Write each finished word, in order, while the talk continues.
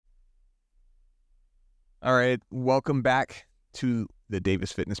All right, welcome back to the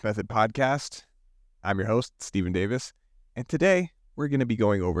Davis Fitness Method podcast. I'm your host, Stephen Davis, and today we're going to be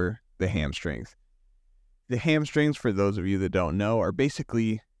going over the hamstrings. The hamstrings, for those of you that don't know, are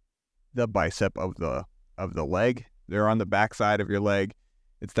basically the bicep of the leg. They're on the backside of your leg.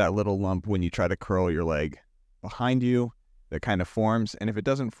 It's that little lump when you try to curl your leg behind you that kind of forms, and if it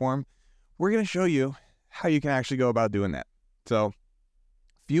doesn't form, we're going to show you how you can actually go about doing that. So,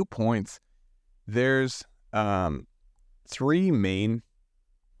 few points. There's three main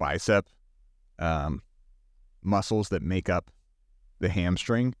bicep muscles that make up the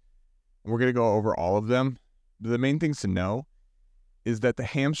hamstring. We're going to go over all of them. The main things to know is that the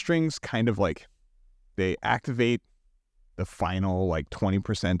hamstrings kind of they activate the final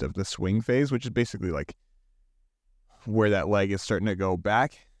 20% of the swing phase, which is basically where that leg is starting to go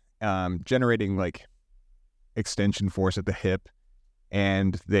back, generating extension force at the hip,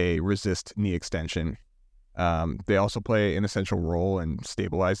 and they resist knee extension. They also play an essential role in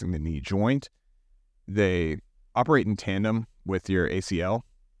stabilizing the knee joint. They operate in tandem with your ACL,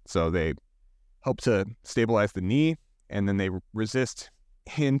 so they help to stabilize the knee, and then they resist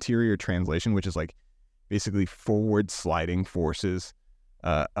anterior translation, which is basically forward sliding forces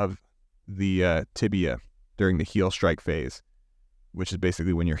of the tibia during the heel strike phase, which is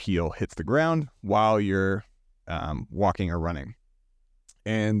basically when your heel hits the ground while you're walking or running.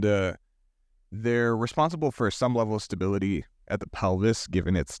 And they're responsible for some level of stability at the pelvis,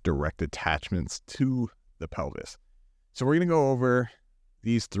 given its direct attachments to the pelvis. So we're going to go over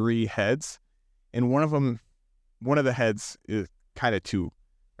these three heads, and one of the heads is kind of two,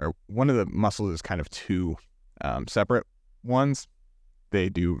 or one of the muscles is kind of two separate ones. They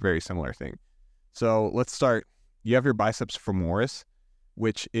do very similar thing. So let's start. You have your biceps femoris,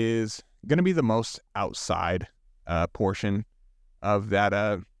 which is going to be the most outside portion of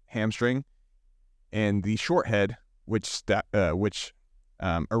that hamstring, and the short head, which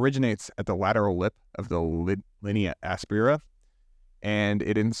originates at the lateral lip of the linea aspera, and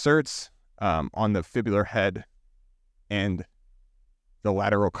it inserts on the fibular head and the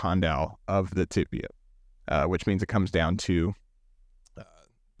lateral condyle of the tibia, which means it comes down to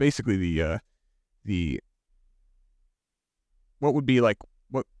basically the what would be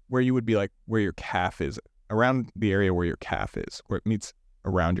where you would be where your calf is, around the area where your calf is, where it meets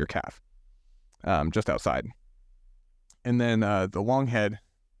around your calf, just outside. And then the long head,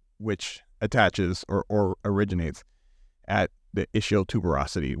 which attaches or originates at the ischial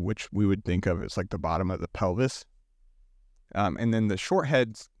tuberosity, which we would think of as the bottom of the pelvis. And then the short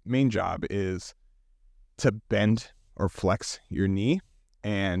head's main job is to bend or flex your knee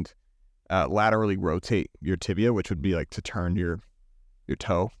and laterally rotate your tibia, which would be to turn your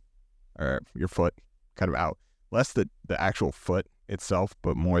toe or your foot kind of out. Less the actual foot itself,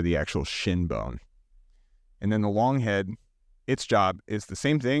 but more the actual shin bone. And then the long head, its job is the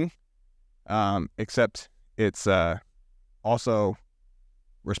same thing, except it's also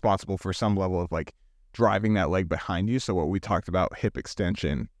responsible for some level of driving that leg behind you. So what we talked about, hip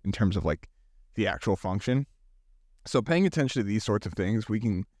extension, in terms of the actual function. So paying attention to these sorts of things, we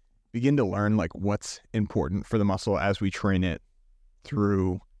can begin to learn what's important for the muscle as we train it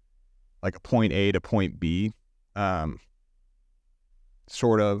through a point A to point B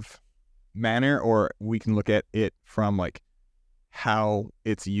sort of manner, or we can look at it from how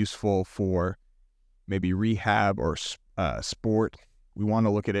it's useful for maybe rehab or sport. We want to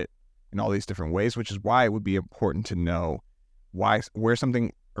look at it in all these different ways, which is why it would be important to know where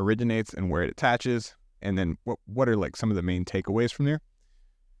something originates and where it attaches, and then what are some of the main takeaways from there.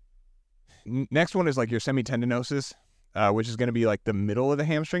 Next one is your semitendinosus, which is going to be the middle of the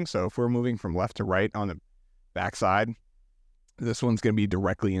hamstring. So if we're moving from left to right on the backside, this one's going to be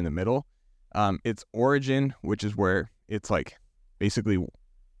directly in the middle. Its origin, which is where it's basically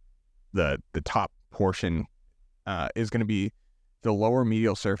the top portion, is going to be the lower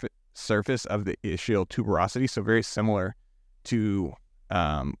medial surface of the ischial tuberosity. So very similar to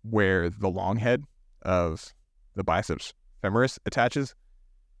where the long head of the biceps femoris attaches.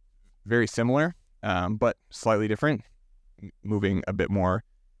 Very similar, but slightly different, moving a bit more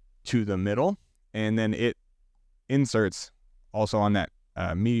to the middle. And then it inserts also on that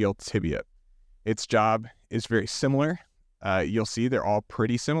medial tibia. Its job is very similar. You'll see they're all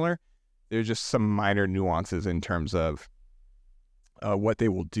pretty similar. There's just some minor nuances in terms of what they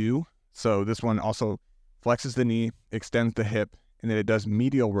will do. So this one also flexes the knee, extends the hip, and then it does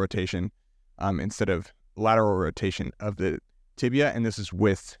medial rotation instead of lateral rotation of the tibia, and this is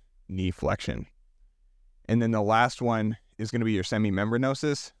with knee flexion. And then the last one is going to be your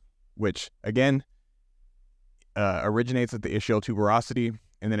semimembranosus, which again originates at the ischial tuberosity,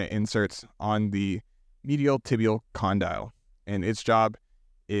 and then it inserts on the medial tibial condyle, and its job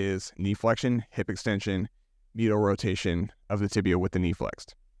is knee flexion, hip extension, medial rotation of the tibia with the knee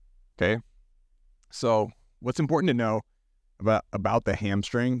flexed. Okay, so what's important to know about the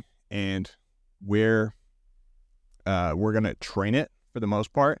hamstring and where we're going to train it for the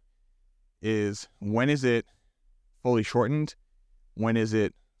most part is when is it fully shortened, when is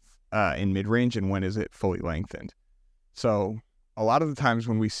it in mid-range, and when is it fully lengthened. So a lot of the times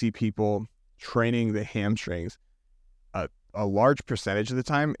when we see people training the hamstrings, a large percentage of the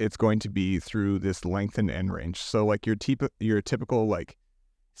time it's going to be through this lengthened end range. So like your typical like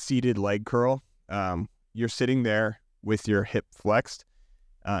seated leg curl, you're sitting there with your hip flexed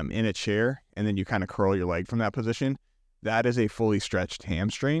in a chair, and then you kind of curl your leg from that position. That is a fully stretched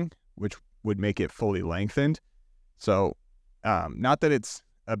hamstring, which would make it fully lengthened. So not that it's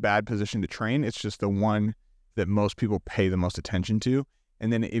a bad position to train, it's just the one that most people pay the most attention to.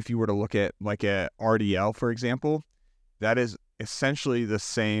 And then if you were to look at like a RDL, for example, that is essentially the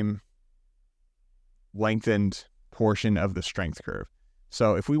same lengthened portion of the strength curve.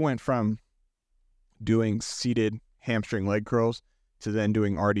 So if we went from doing seated hamstring leg curls to then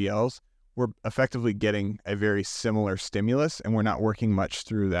doing RDLs, we're effectively getting a very similar stimulus, and we're not working much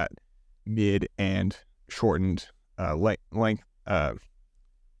through that mid and shortened length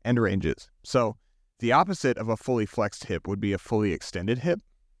end ranges. So the opposite of a fully flexed hip would be a fully extended hip.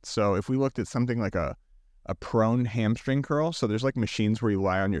 So if we looked at something like a prone hamstring curl, so there's like machines where you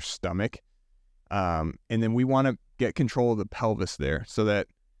lie on your stomach, and then we want to get control of the pelvis there so that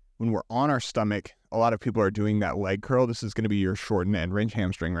when we're on our stomach, a lot of people are doing that leg curl. This is going to be your shortened end range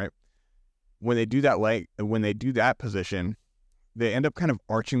hamstring, right? When they do that position, they end up kind of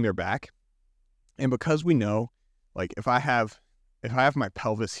arching their back. And because we know, like if I have my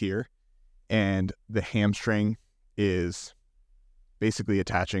pelvis here and the hamstring is basically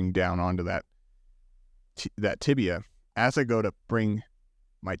attaching down onto that tibia, as I go to bring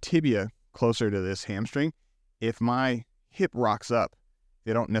my tibia closer to this hamstring, if my hip rocks up,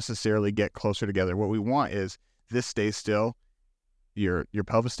 they don't necessarily get closer together. What we want is this stays still, your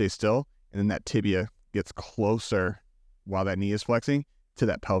pelvis stays still, and then that tibia gets closer while that knee is flexing to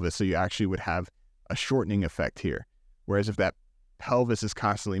that pelvis. So you actually would have a shortening effect here. Whereas if that pelvis is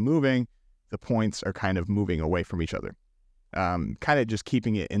constantly moving, the points are kind of moving away from each other. Kind of just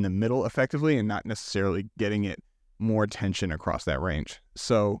keeping it in the middle effectively and not necessarily getting it more tension across that range.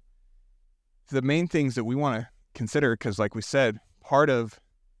 So the main things that we want to consider, because like we said, part of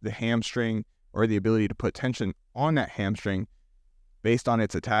the hamstring or the ability to put tension on that hamstring based on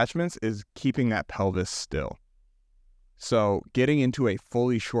its attachments is keeping that pelvis still. So getting into a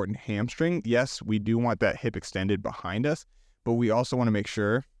fully shortened hamstring, yes, we do want that hip extended behind us, but we also want to make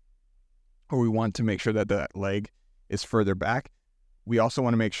sure, or we want to make sure that that leg is further back. We also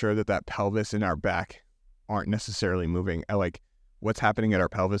want to make sure that that pelvis and our back aren't necessarily moving. Like what's happening at our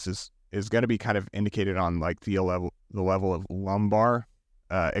pelvis is going to be kind of indicated on like the level of lumbar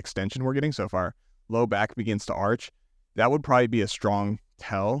extension we're getting. So if our low back begins to arch, that would probably be a strong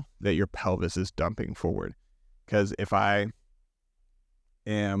tell that your pelvis is dumping forward. Because if I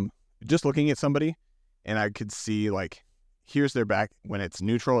am just looking at somebody and I could see like, here's their back when it's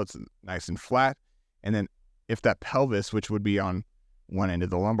neutral, it's nice and flat. And then if that pelvis, which would be on one end of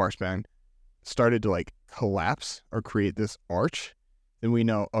the lumbar spine, started to like collapse or create this arch, then we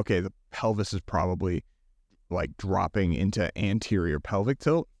know, okay, the pelvis is probably like dropping into anterior pelvic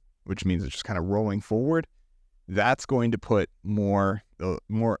tilt, which means it's just kind of rolling forward. That's going to put more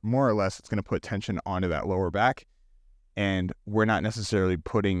or less, it's going to put tension onto that lower back, and we're not necessarily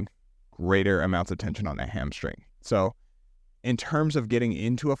putting greater amounts of tension on that hamstring. So in terms of getting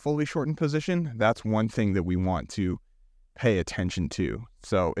into a fully shortened position, that's one thing that we want to pay attention to.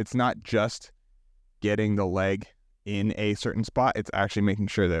 So it's not just getting the leg in a certain spot, it's actually making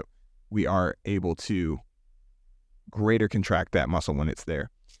sure that we are able to greater contract that muscle when it's there.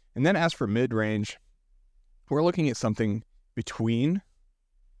 And then as for mid-range, we're looking at something between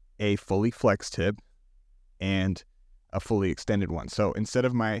a fully flexed hip and a fully extended one. So instead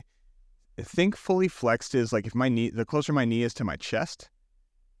of I think fully flexed is like if my knee, the closer my knee is to my chest,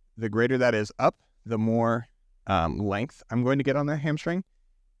 the greater that is up, the more length I'm going to get on that hamstring.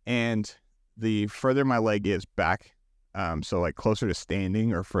 And the further my leg is back, so like closer to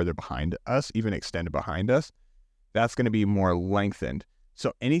standing or further behind us, even extended behind us, that's going to be more lengthened.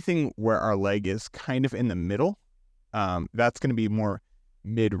 So anything where our leg is kind of in the middle, that's going to be more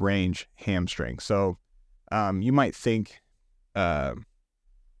mid-range hamstring. So you might think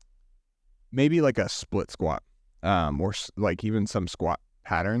maybe like a split squat, or like even some squat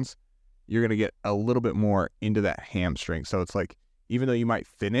patterns, you're going to get a little bit more into that hamstring. So it's like even though you might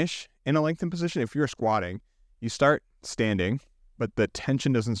finish in a lengthened position, if you're squatting, you start standing, but the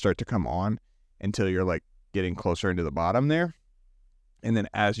tension doesn't start to come on until you're like getting closer into the bottom there. And then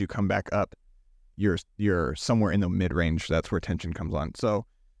as you come back up, you're somewhere in the mid-range. That's where tension comes on. So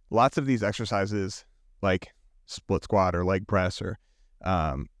lots of these exercises like split squat or leg press or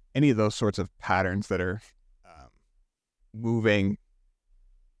any of those sorts of patterns that are moving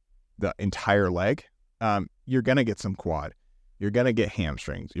the entire leg, you're going to get some quad. You're going to get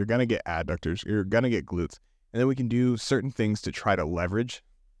hamstrings. You're going to get adductors. You're going to get glutes. And then we can do certain things to try to leverage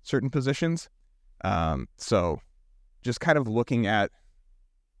certain positions. So just kind of looking at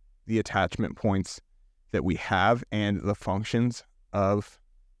the attachment points that we have and the functions of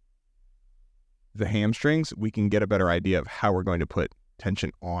the hamstrings, we can get a better idea of how we're going to put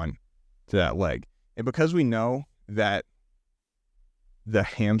tension on to that leg. And because we know that the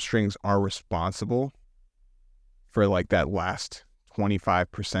hamstrings are responsible for like that last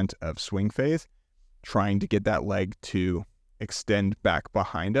 25% of swing phase, trying to get that leg to extend back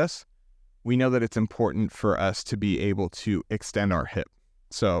behind us, we know that it's important for us to be able to extend our hip.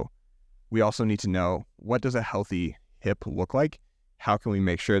 So we also need to know, what does a healthy hip look like? How can we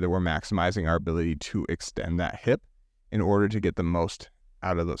make sure that we're maximizing our ability to extend that hip in order to get the most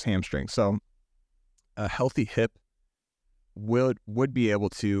out of those hamstrings? So a healthy hip would be able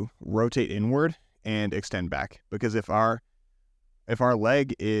to rotate inward and extend back, because if our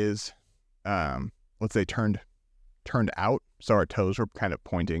leg is let's say turned out, so our toes are kind of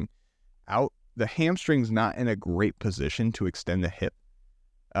pointing out, the hamstring's not in a great position to extend the hip,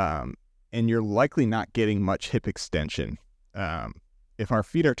 and you're likely not getting much hip extension. If our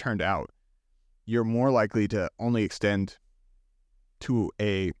feet are turned out, you're more likely to only extend to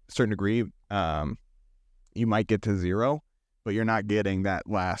a certain degree. You might get to 0, but you're not getting that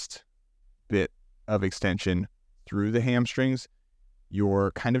last bit of extension through the hamstrings.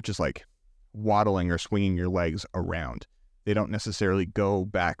 You're kind of just like waddling or swinging your legs around. They don't necessarily go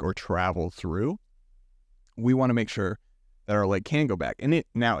back or travel through. We want to make sure that our leg can go back. And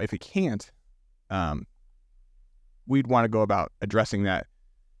if it can't, we'd want to go about addressing that,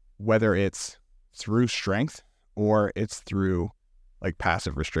 whether it's through strength or it's through like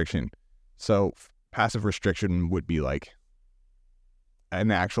passive restriction. So passive restriction would be like an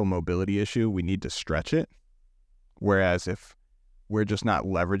actual mobility issue. We need to stretch it. Whereas if we're just not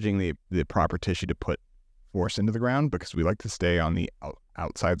leveraging the proper tissue to put force into the ground, because we like to stay on the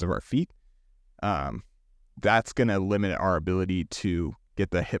outsides of our feet, that's going to limit our ability to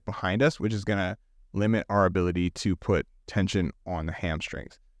get the hip behind us, which is going to limit our ability to put tension on the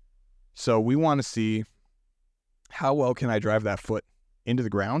hamstrings. So we want to see, how well can I drive that foot into the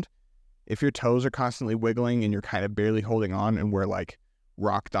ground? If your toes are constantly wiggling and you're kind of barely holding on, and we're like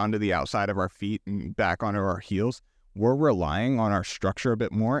rocked onto the outside of our feet and back onto our heels, we're relying on our structure a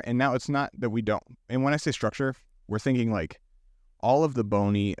bit more. And now it's not that we don't. And when I say structure, we're thinking like all of the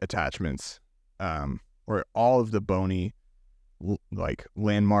bony attachments, or all of the bony like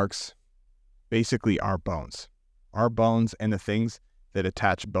landmarks, basically our bones and the things that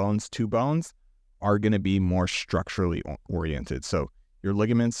attach bones to bones are going to be more structurally oriented. So your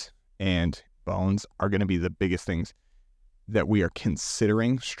ligaments and bones are going to be the biggest things that we are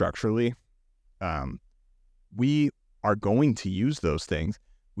considering structurally. We are going to use those things.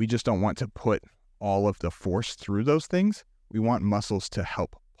 We just don't want to put all of the force through those things. We want muscles to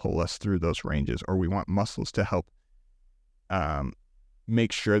help pull us through those ranges, or we want muscles to help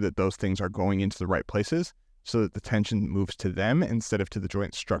make sure that those things are going into the right places so that the tension moves to them instead of to the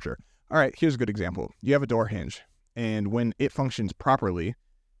joint structure. All right, here's a good example. You have a door hinge, and when it functions properly,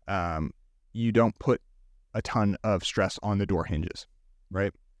 you don't put a ton of stress on the door hinges,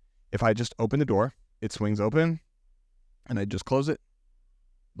 right? If I just open the door, it swings open, and I just close it,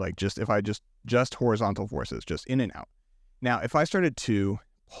 like if I just horizontal forces, just in and out. Now, if I started to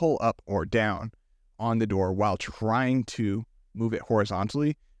pull up or down on the door while trying to move it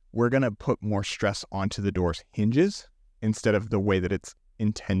horizontally, we're going to put more stress onto the door's hinges instead of the way that it's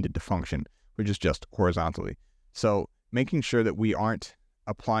intended to function, which is just horizontally. So making sure that we aren't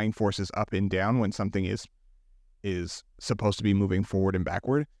applying forces up and down when something is supposed to be moving forward and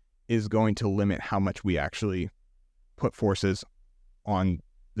backward is going to limit how much we actually put forces on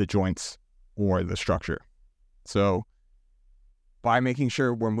the joints or the structure. So by making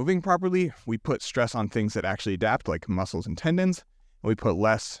sure we're moving properly, we put stress on things that actually adapt, like muscles and tendons, and we put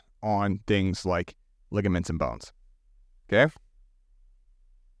less on things like ligaments and bones. Okay?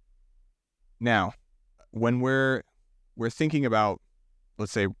 Now, when we're thinking about,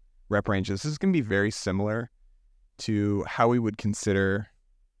 let's say, rep ranges, this is going to be very similar to how we would consider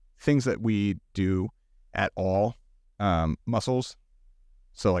things that we do at all muscles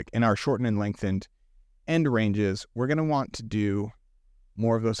So like in our shortened and lengthened end ranges, we're going to want to do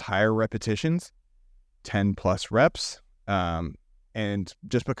more of those higher repetitions, 10 plus reps. And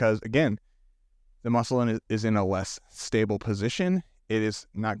just because, again, the muscle is in a less stable position, it is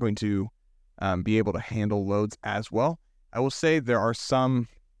not going to be able to handle loads as well. I will say there are some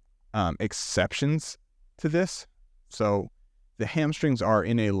exceptions to this. So the hamstrings are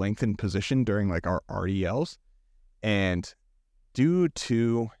in a lengthened position during like our RDLs, and due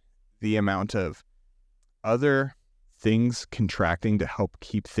to the amount of other things contracting to help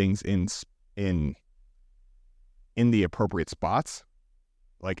keep things in the appropriate spots.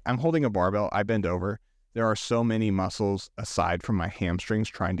 Like I'm holding a barbell, I bend over. There are so many muscles aside from my hamstrings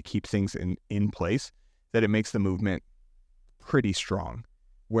trying to keep things in place that it makes the movement pretty strong.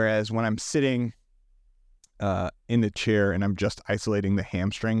 Whereas when I'm sitting in the chair and I'm just isolating the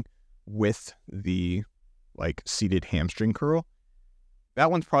hamstring with the like seated hamstring curl, that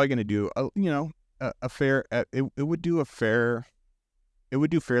one's probably going to do a fair. It would do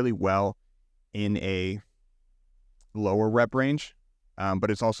fairly well in a lower rep range, but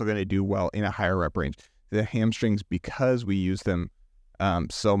it's also going to do well in a higher rep range. The hamstrings, because we use them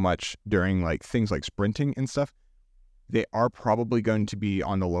so much during like things like sprinting and stuff, they are probably going to be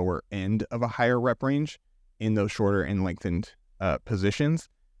on the lower end of a higher rep range in those shorter and lengthened positions.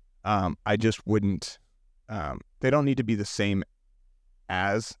 I just wouldn't, they don't need to be the same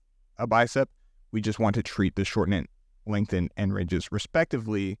as a bicep. We just want to treat the shortened and lengthened end ranges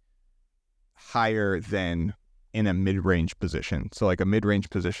respectively higher than in a mid-range position. So like a mid-range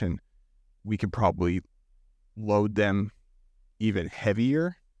position, we could probably load them even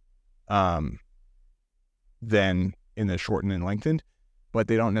heavier than in the shortened and lengthened, but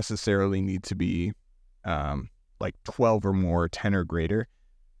they don't necessarily need to be like 12 or more, 10 or greater.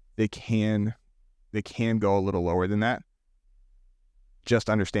 They can go a little lower than that. Just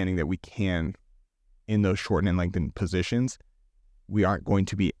understanding that we can, in those shortened and lengthened positions, we aren't going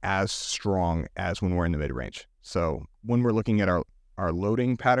to be as strong as when we're in the mid-range. So when we're looking at our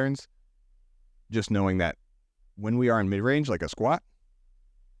loading patterns, just knowing that when we are in mid-range, like a squat,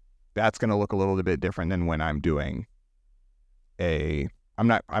 that's going to look a little bit different than when I'm doing I'm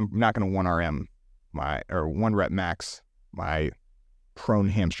not going to 1RM or 1 rep max my prone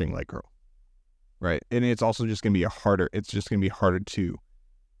hamstring leg curl, right? And it's also just going to be harder to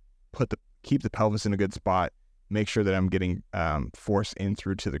keep the pelvis in a good spot, make sure that I'm getting force in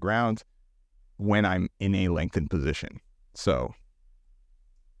through to the ground when I'm in a lengthened position. So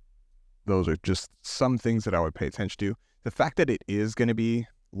those are just some things that I would pay attention to. The fact that it is going to be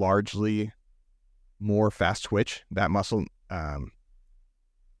largely more fast twitch, that muscle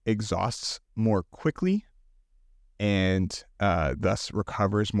exhausts more quickly and thus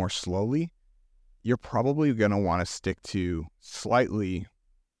recovers more slowly, you're probably going to want to stick to slightly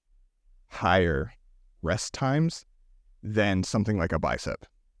higher rest times than something like a bicep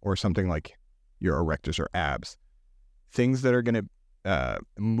or something like your erectors or abs. Things that are going to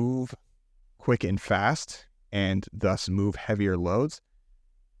move quick and fast and thus move heavier loads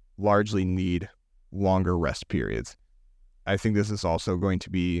largely need longer rest periods. I think this is also going to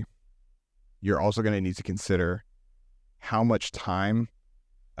be, you're also going to need to consider how much time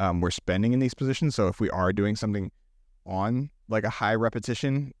we're spending in these positions. So if we are doing something on like a high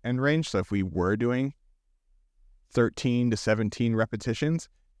repetition end range, so if we were doing 13 to 17 repetitions,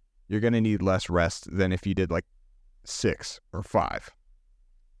 you're going to need less rest than if you did like 6 or 5.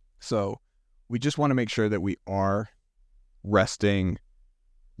 So we just want to make sure that we are resting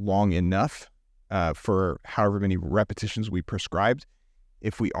long enough for however many repetitions we prescribed.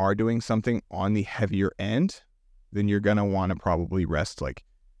 If we are doing something on the heavier end, then you're going to want to probably rest like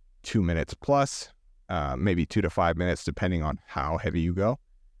 2 minutes plus, maybe 2 to 5 minutes, depending on how heavy you go.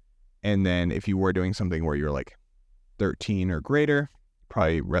 And then if you were doing something where you're like 13 or greater,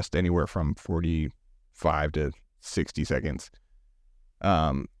 probably rest anywhere from 45 to 60 seconds.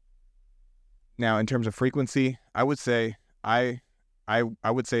 Now, in terms of frequency, I would say I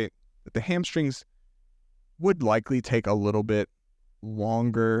would say that the hamstrings would likely take a little bit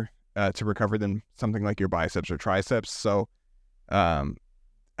longer to recover than something like your biceps or triceps. So,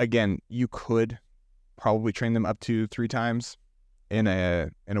 again, you could probably train them up to 3 times in a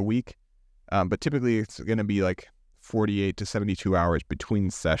week, but typically it's going to be like 48 to 72 hours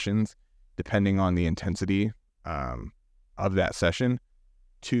between sessions, depending on the intensity of that session,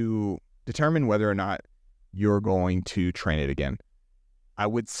 to determine whether or not you're going to train it again. I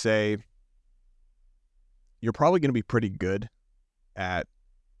would say you're probably going to be pretty good at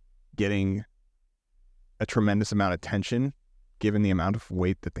getting a tremendous amount of tension given the amount of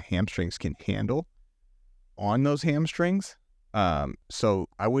weight that the hamstrings can handle on those hamstrings. So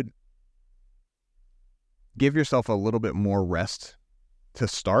I would give yourself a little bit more rest to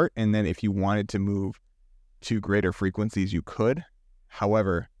start. And then if you wanted to move to greater frequencies, you could.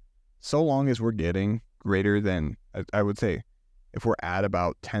 However, so long as we're getting greater than, I would say, if we're at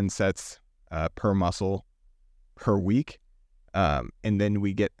about 10 sets per muscle per week, and then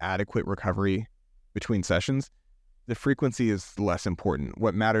we get adequate recovery between sessions, the frequency is less important.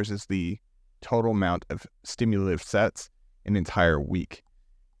 What matters is the total amount of stimulative sets an entire week.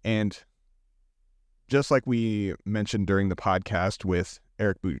 And just like we mentioned during the podcast with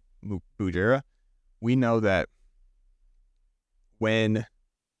Eric Bujera, we know that when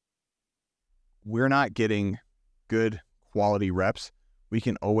we're not getting good quality reps, we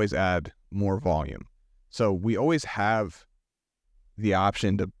can always add more volume. So we always have the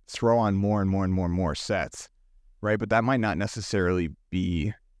option to throw on more and more and more and more sets, right? But that might not necessarily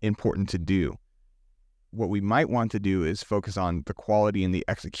be important to do. What we might want to do is focus on the quality and the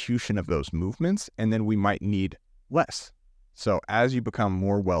execution of those movements, and then we might need less. So as you become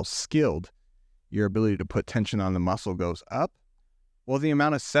more well-skilled, your ability to put tension on the muscle goes up. Well, the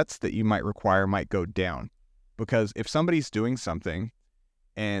amount of sets that you might require might go down. Because if somebody's doing something,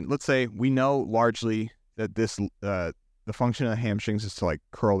 and let's say we know largely that the function of the hamstrings is to like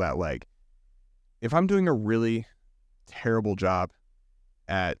curl that leg. If I'm doing a really terrible job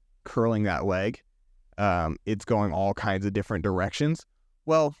at curling that leg, it's going all kinds of different directions.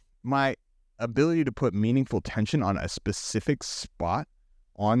 Well, my ability to put meaningful tension on a specific spot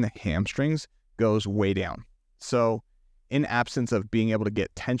on the hamstrings goes way down. So in absence of being able to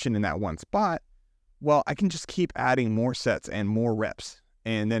get tension in that one spot, well, I can just keep adding more sets and more reps.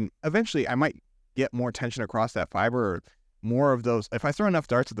 And then eventually I might get more tension across that fiber, or more of those. If I throw enough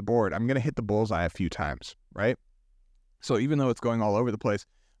darts at the board, I'm going to hit the bullseye a few times, right? So even though it's going all over the place,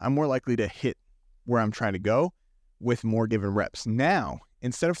 I'm more likely to hit where I'm trying to go with more given reps. Now,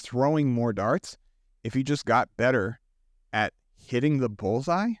 instead of throwing more darts, if you just got better at hitting the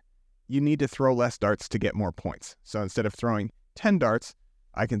bullseye, you need to throw less darts to get more points. So instead of throwing 10 darts,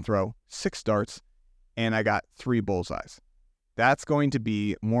 I can throw 6 darts and I got 3 bullseyes. That's going to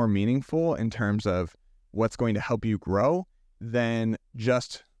be more meaningful in terms of what's going to help you grow than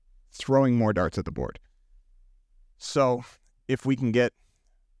just throwing more darts at the board. So if we can get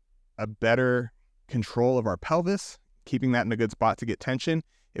a better control of our pelvis, keeping that in a good spot to get tension,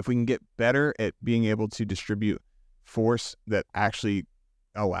 if we can get better at being able to distribute force that actually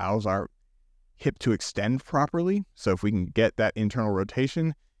allows our hip to extend properly, so if we can get that internal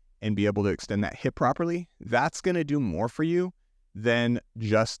rotation and be able to extend that hip properly, that's going to do more for you than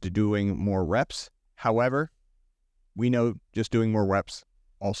just doing more reps. However, we know just doing more reps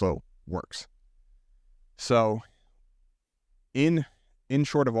also works. So in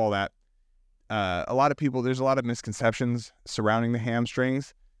short of all that, there's a lot of misconceptions surrounding the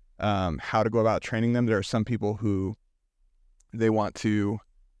hamstrings, how to go about training them. There are some people who they want to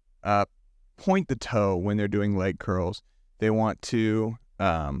point the toe when they're doing leg curls. They want to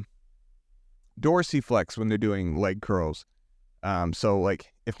dorsiflex when they're doing leg curls. So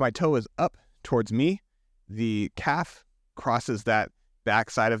like if my toe is up towards me, the calf crosses that back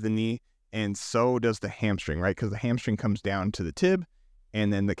side of the knee, and so does the hamstring, right? Because the hamstring comes down to the tib,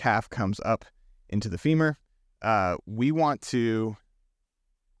 and then the calf comes up into the femur. We want to,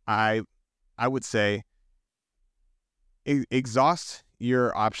 I would say, exhaust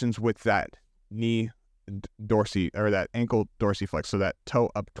your options with that knee or that ankle dorsiflex, so that toe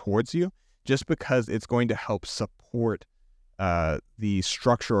up towards you, just because it's going to help support the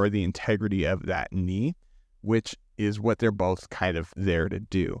structure or the integrity of that knee, which is what they're both kind of there to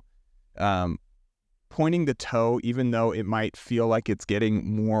do. Pointing the toe, even though it might feel like it's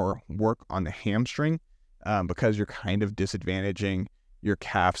getting more work on the hamstring, because you're kind of disadvantaging your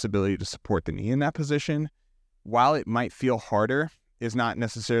calf's ability to support the knee in that position, while it might feel harder, is not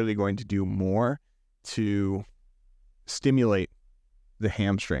necessarily going to do more to stimulate the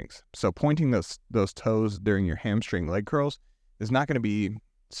hamstrings. So pointing those toes during your hamstring leg curls is not going to be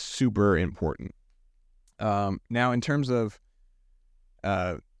super important. Now, in terms of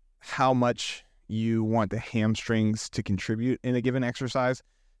how much you want the hamstrings to contribute in a given exercise,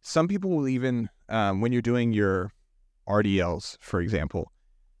 some people will even, when you're doing your RDLs, for example,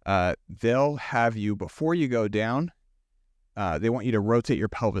 they'll have you, before you go down, they want you to rotate your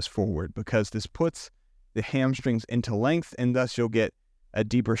pelvis forward, because this puts the hamstrings into length, and thus you'll get a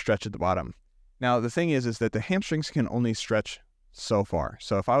deeper stretch at the bottom. Now, the thing is that the hamstrings can only stretch so far.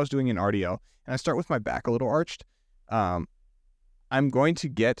 So if I was doing an RDL and I start with my back a little arched, I'm going to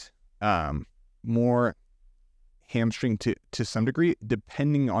get more hamstring to some degree,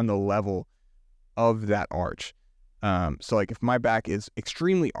 depending on the level of that arch. So like if my back is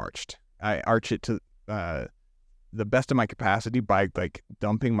extremely arched, I arch it to the best of my capacity by like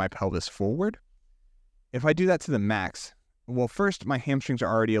dumping my pelvis forward. If I do that to the max, well, first my hamstrings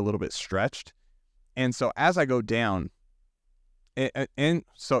are already a little bit stretched. And so as I go down, and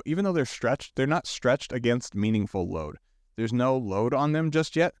so even though they're stretched, they're not stretched against meaningful load. There's no load on them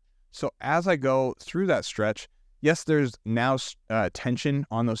just yet. So as I go through that stretch, yes, there's now tension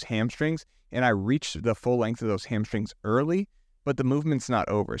on those hamstrings, and I reach the full length of those hamstrings early, but the movement's not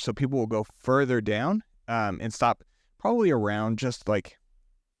over. So people will go further down and stop probably around just like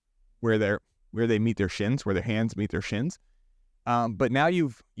where they meet their shins, where their hands meet their shins. But now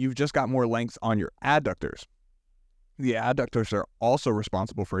you've just got more length on your adductors. The adductors are also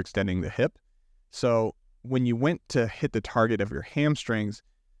responsible for extending the hip. So when you went to hit the target of your hamstrings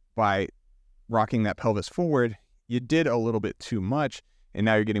by rocking that pelvis forward, you did a little bit too much, and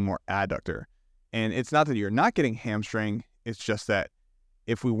now you're getting more adductor. And it's not that you're not getting hamstring, it's just that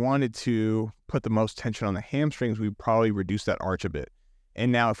if we wanted to put the most tension on the hamstrings, we'd probably reduce that arch a bit.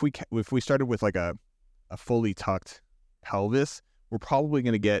 And now if we started with like a fully tucked pelvis, we're probably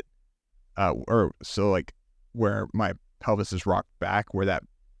going to get, where my pelvis is rocked back, where that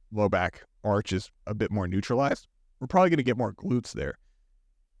low back arch is a bit more neutralized, we're probably going to get more glutes there.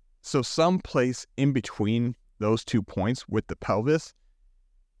 So someplace in between those 2 points with the pelvis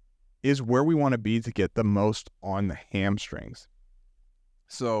is where we want to be to get the most on the hamstrings.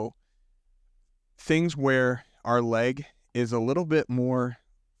 So things where our leg is a little bit more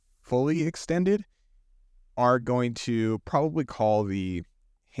fully extended are going to probably call the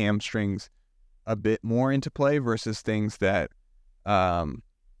hamstrings a bit more into play versus things that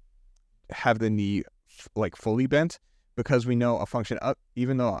have the knee like fully bent, because we know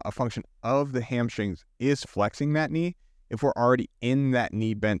even though a function of the hamstrings is flexing that knee, if we're already in that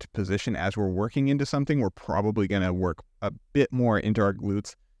knee bent position as we're working into something, we're probably going to work a bit more into our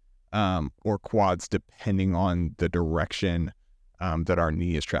glutes or quads, depending on the direction that our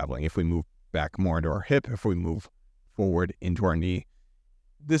knee is traveling. If we move back more into our hip, if we move forward into our knee.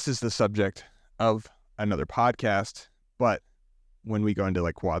 This is the subject of another podcast, but when we go into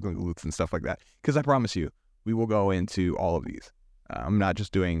like quads and glutes and stuff like that, because I promise you, we will go into all of these. I'm not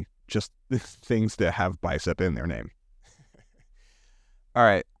just doing just things that have bicep in their name. All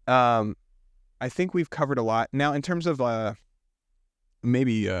right. I think we've covered a lot. Now, in terms of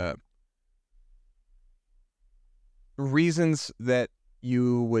maybe reasons that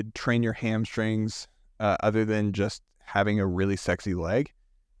you would train your hamstrings other than just having a really sexy leg,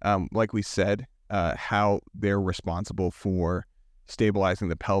 like we said, how they're responsible for stabilizing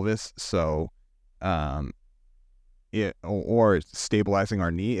the pelvis, so or stabilizing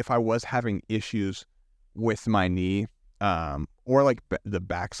our knee. If I was having issues with my knee, or like the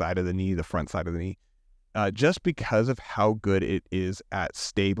back side of the knee, the front side of the knee, just because of how good it is at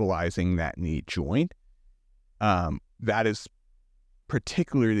stabilizing that knee joint, that is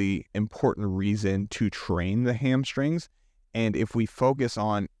particularly important reason to train the hamstrings. And if we focus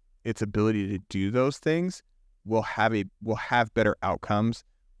on its ability to do those things, we'll have better outcomes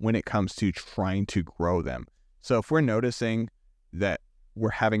when it comes to trying to grow them. So if we're noticing that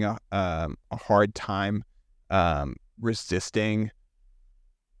we're having a hard time resisting,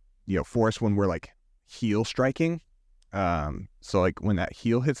 force when we're like heel striking, so like when that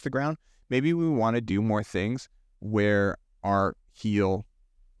heel hits the ground, maybe we want to do more things where our heel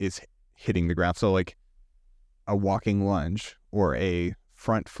is hitting the ground. So like a walking lunge or a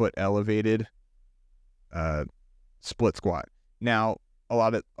front foot elevated split squat. Now, a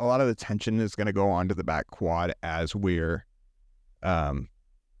lot of the tension is going to go onto the back quad as we're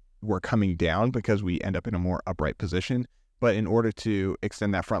coming down, because we end up in a more upright position. But in order to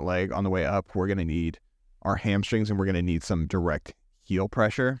extend that front leg on the way up, we're going to need our hamstrings, and we're going to need some direct heel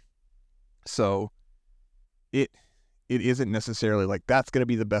pressure. So it isn't necessarily like that's going to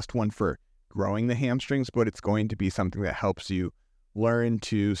be the best one for growing the hamstrings, but it's going to be something that helps you learn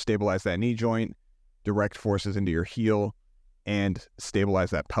to stabilize that knee joint, direct forces into your heel, and stabilize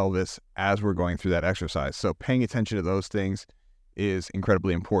that pelvis as we're going through that exercise. So paying attention to those things is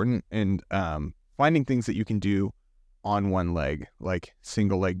incredibly important, and finding things that you can do on one leg, like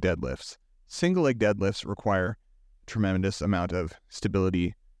single leg deadlifts. Single leg deadlifts require tremendous amount of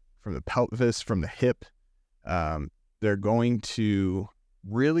stability from the pelvis, from the hip. They're going to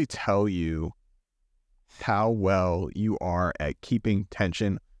really tell you how well you are at keeping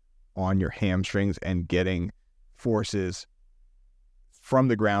tension on your hamstrings and getting forces from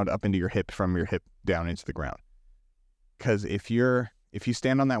the ground up into your hip, from your hip down into the ground. Because if you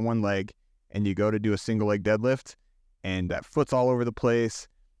stand on that one leg and you go to do a single leg deadlift and that foot's all over the place,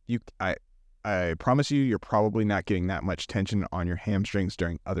 I promise you, you're probably not getting that much tension on your hamstrings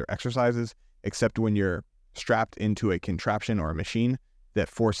during other exercises, except when you're strapped into a contraption or a machine that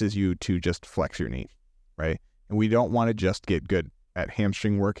forces you to just flex your knee, right? And we don't want to just get good at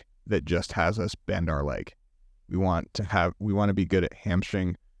hamstring work that just has us bend our leg. We want to be good at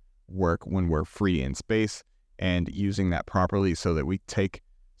hamstring work when we're free in space and using that properly so that we take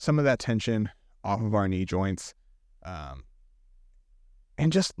some of that tension off of our knee joints,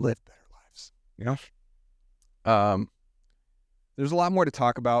 and just live better lives, you know? There's a lot more to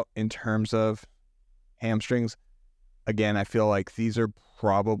talk about in terms of hamstrings. Again, I feel like these are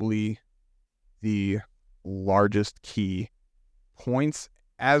probably the largest key points.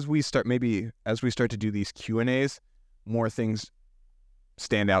 As we start to do these Q&As, more things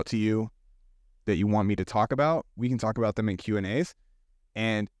stand out to you that you want me to talk about. We can talk about them in Q&As.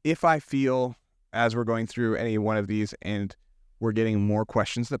 And if I feel as we're going through any one of these and we're getting more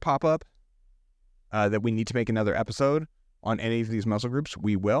questions that pop up, that we need to make another episode on any of these muscle groups,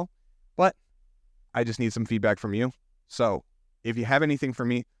 we will. But I just need some feedback from you. So if you have anything for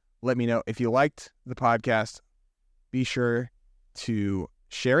me, let me know. If you liked the podcast, be sure to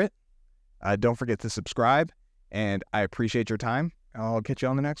share it. Don't forget to subscribe. And I appreciate your time. I'll catch you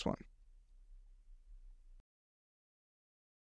on the next one.